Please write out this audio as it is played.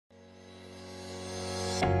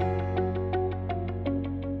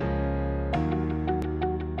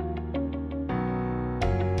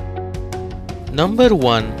Number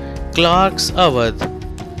 1. Clark's Awadh.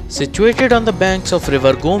 Situated on the banks of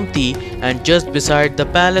river Gomti and just beside the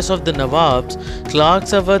palace of the Nawabs,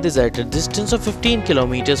 Clark's Awadh is at a distance of 15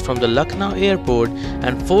 kilometers from the Lucknow airport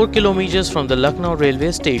and 4 kilometers from the Lucknow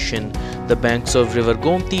railway station. The banks of river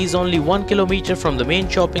Gomti is only 1 kilometer from the main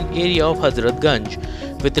shopping area of Hazratganj.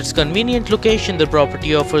 With its convenient location, the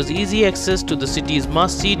property offers easy access to the city's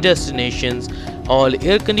must-see destinations. All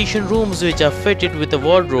air-conditioned rooms which are fitted with a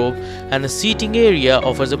wardrobe and a seating area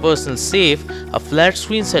offers a personal safe, a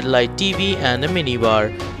flat-screen satellite TV and a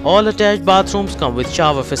minibar. All attached bathrooms come with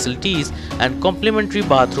shower facilities and complimentary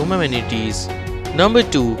bathroom amenities. Number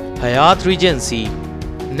 2. Hayat Regency.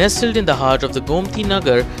 Nestled in the heart of the Gomti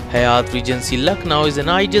Nagar, Hayat Regency Lucknow is an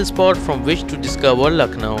ideal spot from which to discover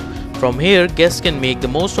Lucknow. From here, guests can make the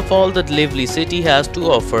most of all that lively city has to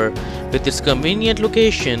offer. With its convenient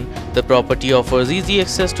location, the property offers easy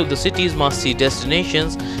access to the city's must-see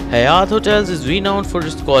destinations. Hayat Hotels is renowned for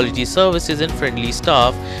its quality services and friendly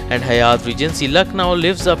staff, and Hayat Regency Lucknow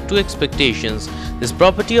lives up to expectations. This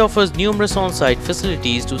property offers numerous on-site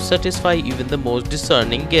facilities to satisfy even the most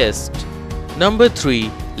discerning guest. Number 3.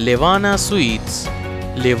 Levana Suites.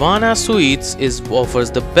 Levana Suites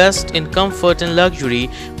offers the best in comfort and luxury,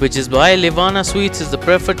 which is why Levana Suites is the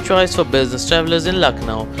preferred choice for business travelers in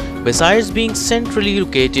Lucknow. Besides being centrally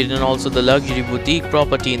located and also the luxury boutique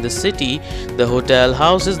property in the city, the hotel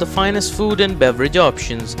houses the finest food and beverage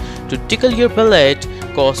options. To tickle your palate,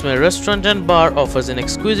 Cosme Restaurant and Bar offers an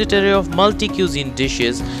exquisite array of multi-cuisine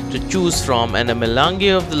dishes to choose from and a melange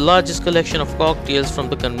of the largest collection of cocktails from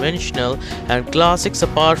the conventional and classics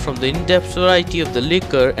apart from the in-depth variety of the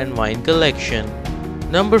liquor and wine collection.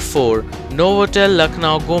 Number 4. Novotel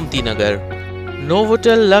Lucknow Gomti Nagar.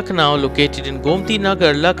 Novotel Lucknow, located in Gomti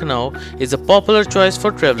Nagar, Lucknow, is a popular choice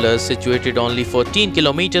for travelers. Situated only 14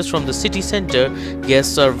 kilometers from the city center,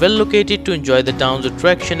 guests are well located to enjoy the town's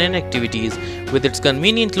attraction and activities. With its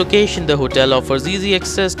convenient location, the hotel offers easy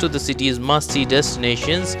access to the city's must-see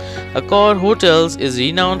destinations. Accor Hotels is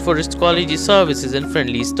renowned for its quality services and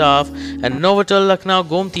friendly staff, and Novotel Lucknow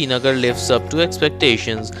Gomti Nagar lives up to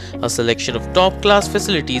expectations. A selection of top-class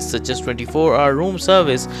facilities such as 24-hour room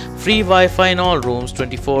service, free Wi-Fi in all rooms,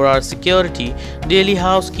 24-hour security, daily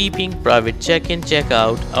housekeeping, private check-in,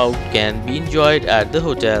 check-out can be enjoyed at the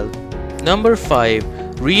hotel. Number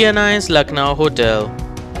 5. Renaissance Lucknow Hotel.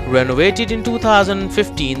 Renovated in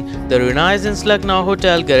 2015, the Renaissance Lucknow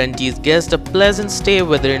Hotel guarantees guests a pleasant stay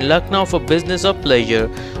whether in Lucknow for business or pleasure.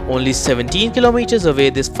 Only 17 kilometers away,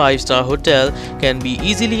 this 5-star hotel can be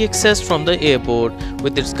easily accessed from the airport.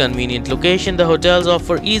 With its convenient location, the hotels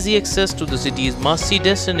offer easy access to the city's must-see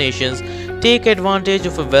destinations. Take advantage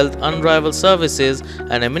of a wealth unrivaled services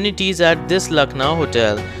and amenities at this Lucknow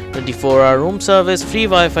hotel. 24-hour room service, free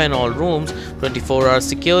Wi-Fi in all rooms, 24-hour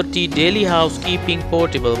security, daily housekeeping,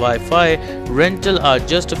 portable Wi-Fi, rental are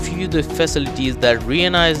just a few of the facilities that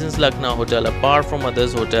Renaissance Lucknow Hotel apart from other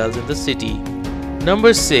hotels in the city.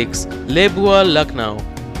 Number 6. Le Bua Lucknow.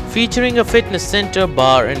 Featuring a fitness center,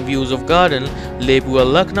 bar and views of garden, Le Bua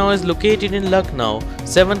Lucknow is located in Lucknow,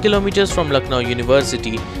 7 kilometers from Lucknow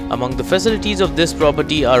University. Among the facilities of this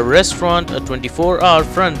property are restaurant, a 24-hour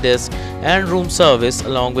front desk and room service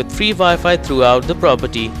along with free Wi-Fi throughout the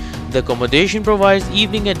property. The accommodation provides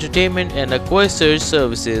evening entertainment and concierge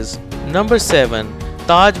services. Number 7.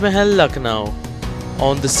 Taj Mahal Lucknow.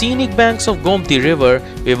 On the scenic banks of Gomti River,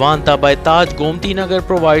 Vivanta by Taj Gomti Nagar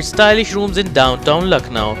provides stylish rooms in downtown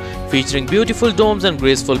Lucknow. Featuring beautiful domes and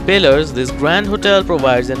graceful pillars, this grand hotel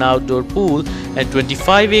provides an outdoor pool and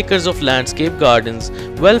 25 acres of landscape gardens.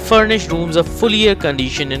 Well-furnished rooms are fully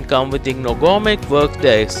air-conditioned and come with ergonomic work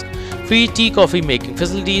desks. Free tea coffee making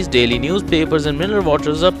facilities, daily newspapers and mineral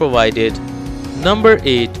waters are provided. Number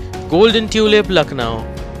 8. Golden Tulip Lucknow.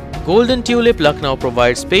 Golden Tulip Lucknow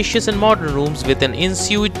provides spacious and modern rooms with an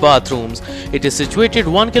en-suite bathrooms. It is situated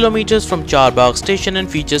 1 kilometer from Charbagh station and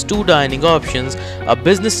features 2 dining options, a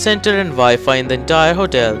business center and Wi-Fi in the entire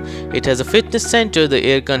hotel. It has a fitness center. The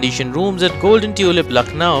air-conditioned rooms at Golden Tulip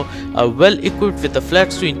Lucknow are well equipped with a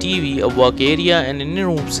flat-screen TV, a work area and an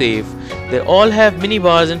in-room safe. They all have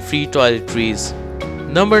minibars and free toiletries.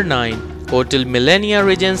 Number 9. Hotel Millennia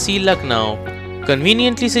Regency Lucknow.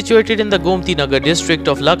 Conveniently situated in the Gomti Nagar district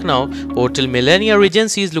of Lucknow, Hotel Millennia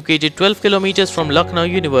Regency is located 12 kilometers from Lucknow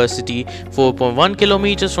University, 4.1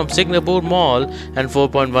 kilometers from Singapore Mall and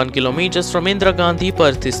 4.1 kilometers from Indira Gandhi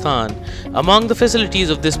Parthistan. Among the facilities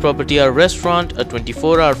of this property are restaurant, a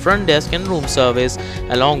 24-hour front desk and room service,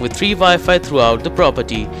 along with free Wi-Fi throughout the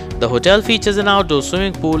property. The hotel features an outdoor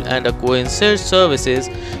swimming pool and a concierge services.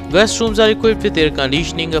 Guest rooms are equipped with air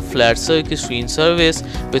conditioning, a flat circuit screen service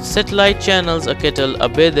with satellite channels, a kettle, a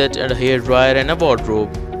bidet, and a hairdryer and a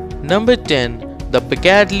wardrobe. Number 10. The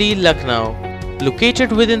Piccadilly, Lucknow.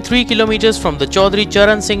 Located within 3 kilometers from the Chaudhry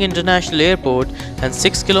Charan Singh International Airport and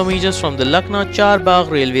 6 kilometers from the Lucknow Charbagh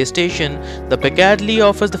railway station, the Piccadilly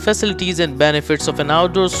offers the facilities and benefits of an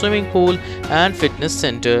outdoor swimming pool and fitness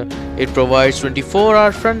center. It provides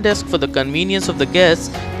 24-hour front desk for the convenience of the guests.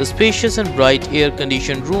 The spacious and bright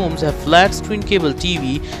air-conditioned rooms have flat-screen cable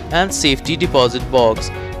TV and safety deposit box.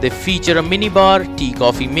 They feature a minibar,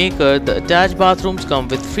 tea-coffee maker. The attached bathrooms come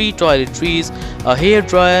with free toiletries, a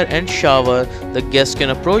hairdryer and shower. The guests can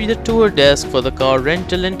approach the tour desk for the car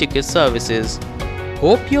rental and ticket services.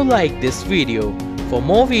 Hope you like this video. For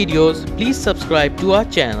more videos, please subscribe to our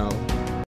channel.